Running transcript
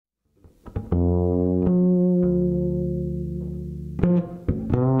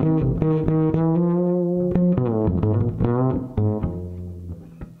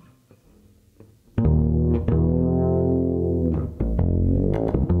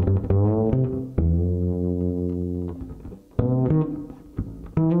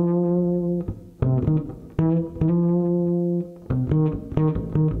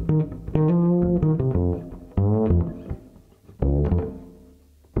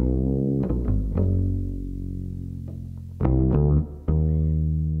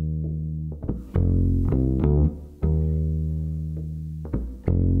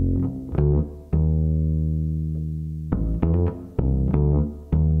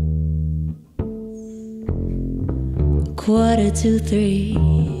2:45.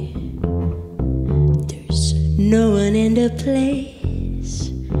 There's no one in the place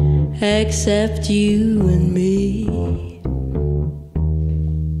except you and me.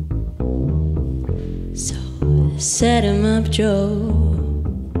 So set him up, Joe.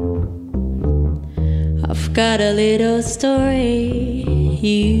 I've got a little story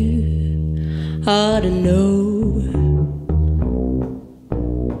you ought to know.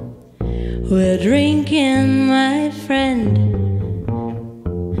 We're drinking, my friend,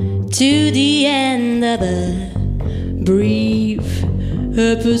 to the end of a brief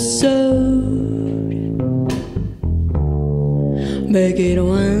episode. Make it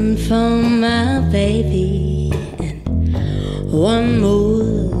one for my baby and one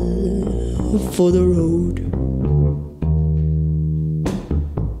more for the road.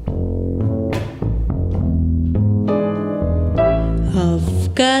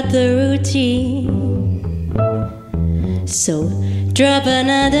 I've got the routine, so drop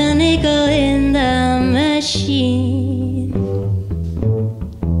another nickel in the machine.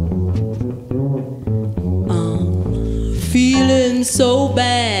 I'm feeling so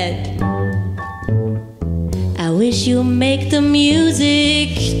bad. I wish you make the music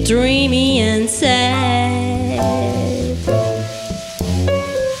dreamy and sad.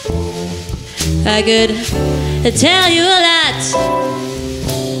 I could tell you a lot,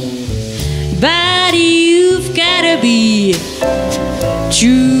 but you've gotta be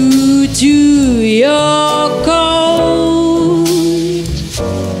true to your code.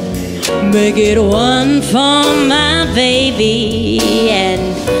 Make it one for my baby and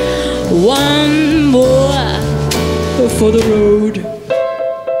one more for the road.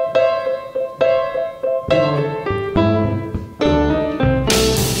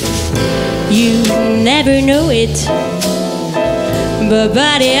 You never know it, but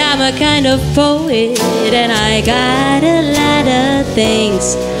buddy, I'm a kind of poet, and I got a lot of things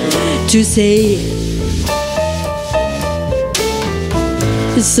to say.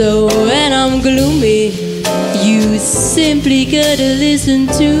 So when I'm gloomy, you simply gotta listen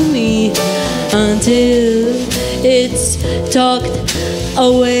to me until it's talked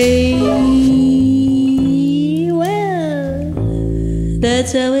away. Well,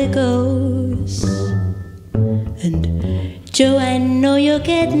 that's how it goes. And Joe, I know you're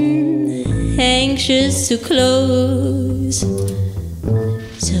getting anxious to close.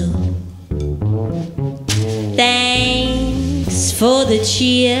 So thanks for the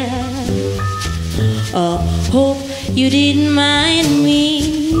cheer. Hope you didn't mind me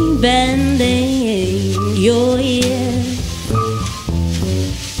bending your ear.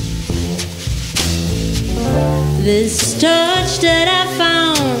 This torch that I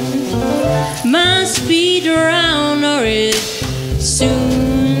found must be drowned, or it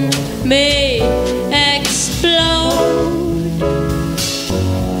soon may explode.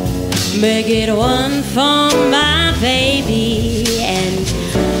 Make it one for my